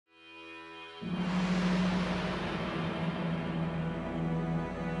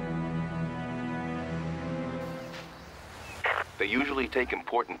They usually take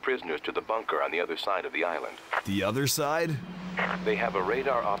important prisoners to the bunker on the other side of the island. The other side? They have a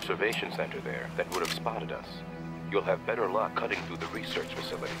radar observation center there that would have spotted us. You'll have better luck cutting through the research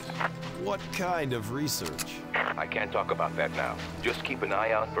facilities. What kind of research? I can't talk about that now. Just keep an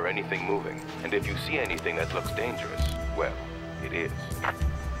eye out for anything moving. And if you see anything that looks dangerous, well, it is.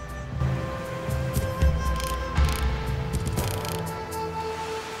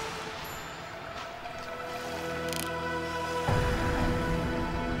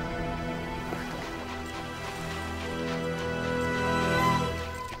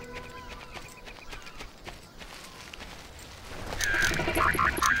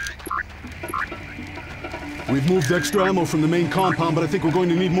 We've moved extra ammo from the main compound, but I think we're going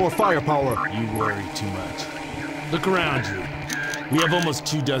to need more firepower. You worry too much. Look around you. We have almost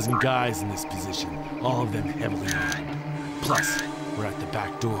 24 guys in this position, all of them heavily armed. Plus, we're at the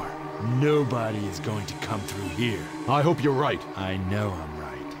back door. Nobody is going to come through here. I hope you're right. I know I'm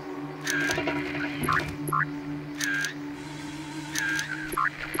right.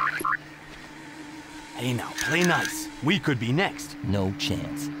 Hey now, play nice. We could be next. No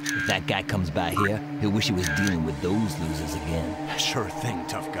chance. If that guy comes by here, he'll wish he was dealing with those losers again. Sure thing,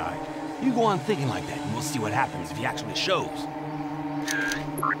 tough guy. You go on thinking like that, and we'll see what happens if he actually shows.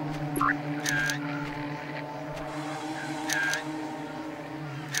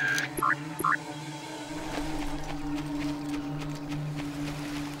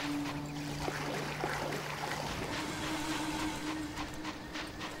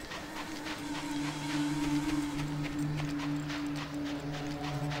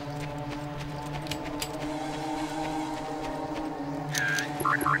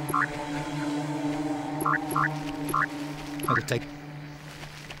 I could take...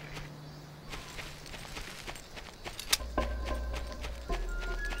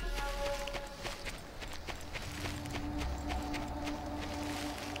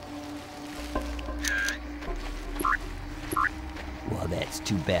 Well, that's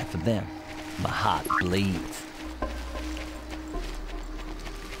too bad for them. My heart bleeds.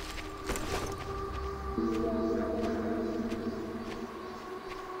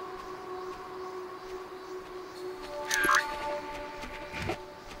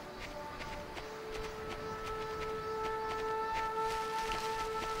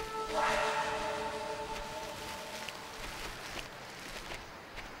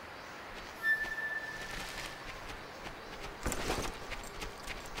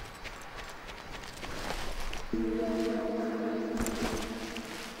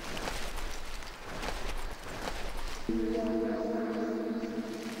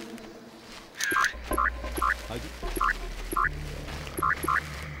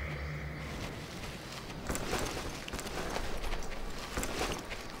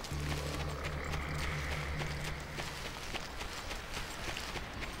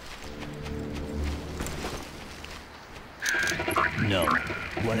 No.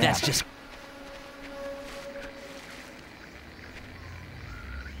 That's just...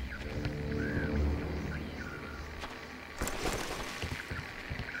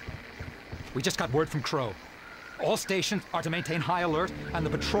 We just got word from Crow. All stations are to maintain high alert, and the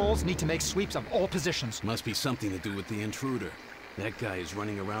patrols need to make sweeps of all positions. Must be something to do with the intruder. That guy is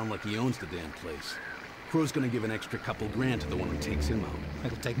running around like he owns the damn place. Crow's gonna give an extra couple grand to the one who takes him out.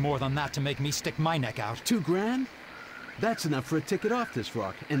 It'll take more than that to make me stick my neck out. 2 grand? That's enough for a ticket off this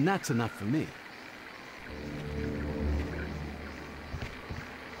rock, and that's enough for me.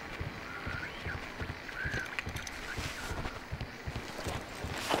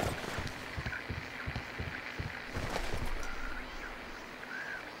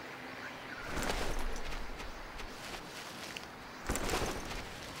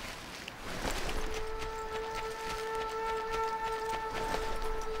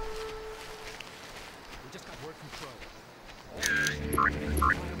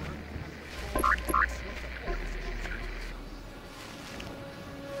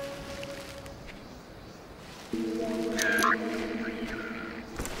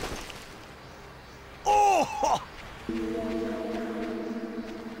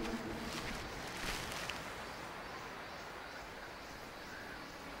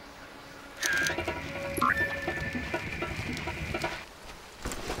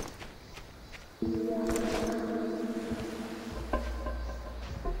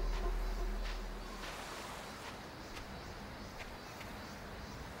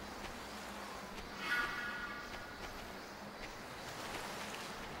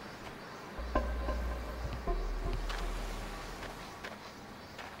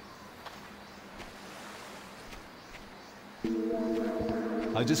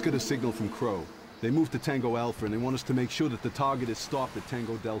 I just got a signal from Crow. They moved to Tango Alpha, and they want us to make sure that the target is stopped at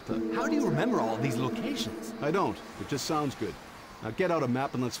Tango Delta. How do you remember all of these locations? I don't. It just sounds good. Now get out a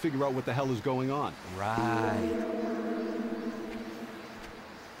map and let's figure out what the hell is going on. Right.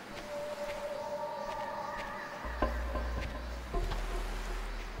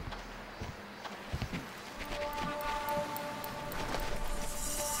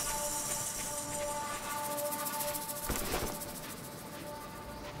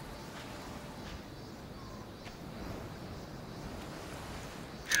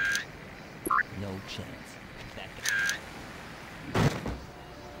 No chance. That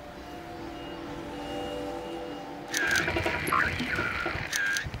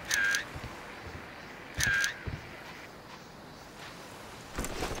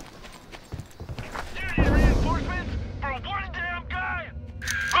Any reinforcements for one damn guy?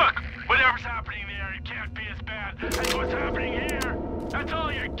 Look, whatever's happening there, it can't be as bad as what's happening here. That's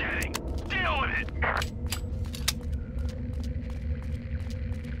all you're getting. Deal with it.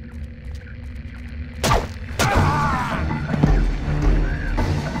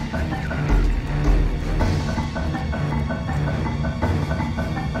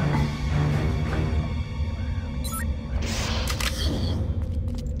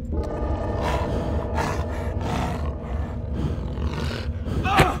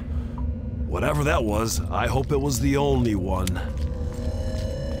 Whatever that was, I hope it was the only one.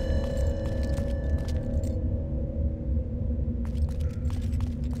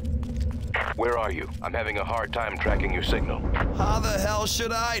 Where are you? I'm having a hard time tracking your signal. How the hell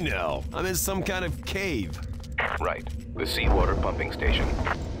should I know? I'm in some kind of cave. Right. The seawater pumping station.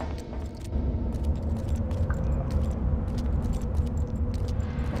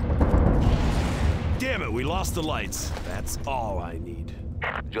 Damn it, we lost the lights. That's all I need.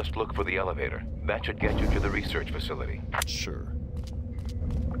 Just look for the elevator. That should get you to the research facility. Sure.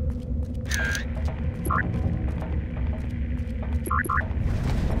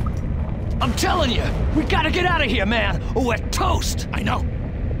 I'm telling you, we gotta get out of here, man, or we're toast! I know.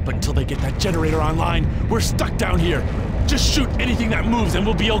 But until they get that generator online, we're stuck down here. Just shoot anything that moves and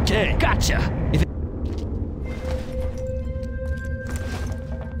we'll be okay. Gotcha! If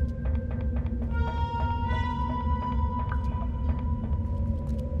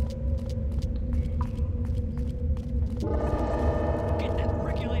Get that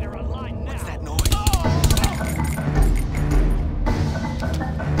regulator online now! What's that noise?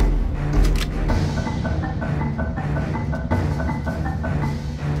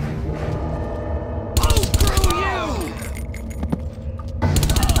 Oh, screw you!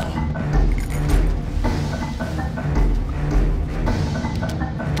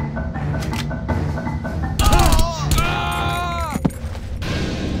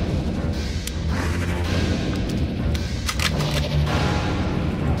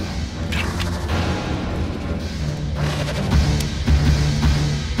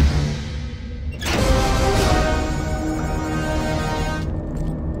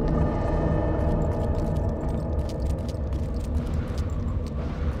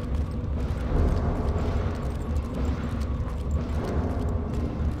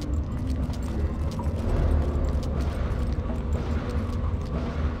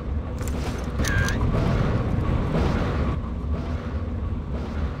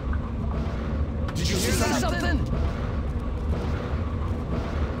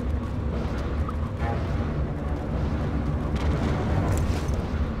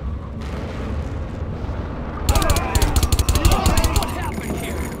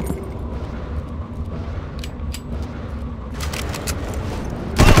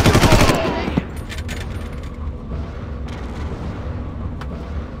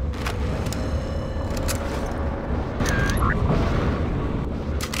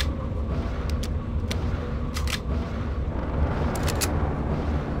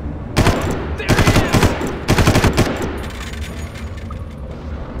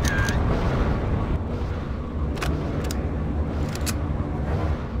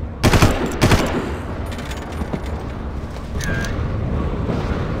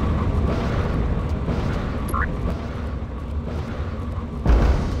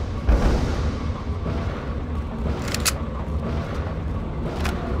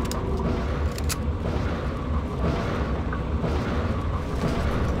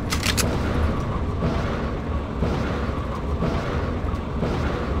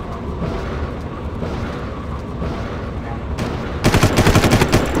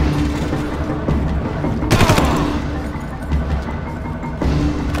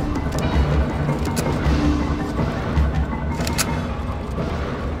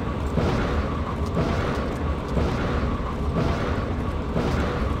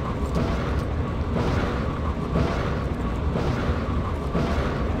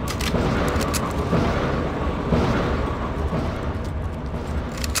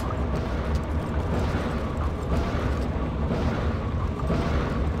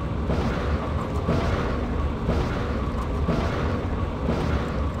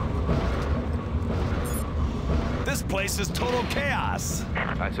 place is total chaos.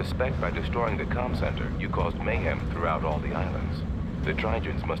 I suspect by destroying the comm center, you caused mayhem throughout all the islands. The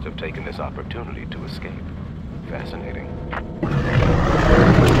Trigens must have taken this opportunity to escape. Fascinating.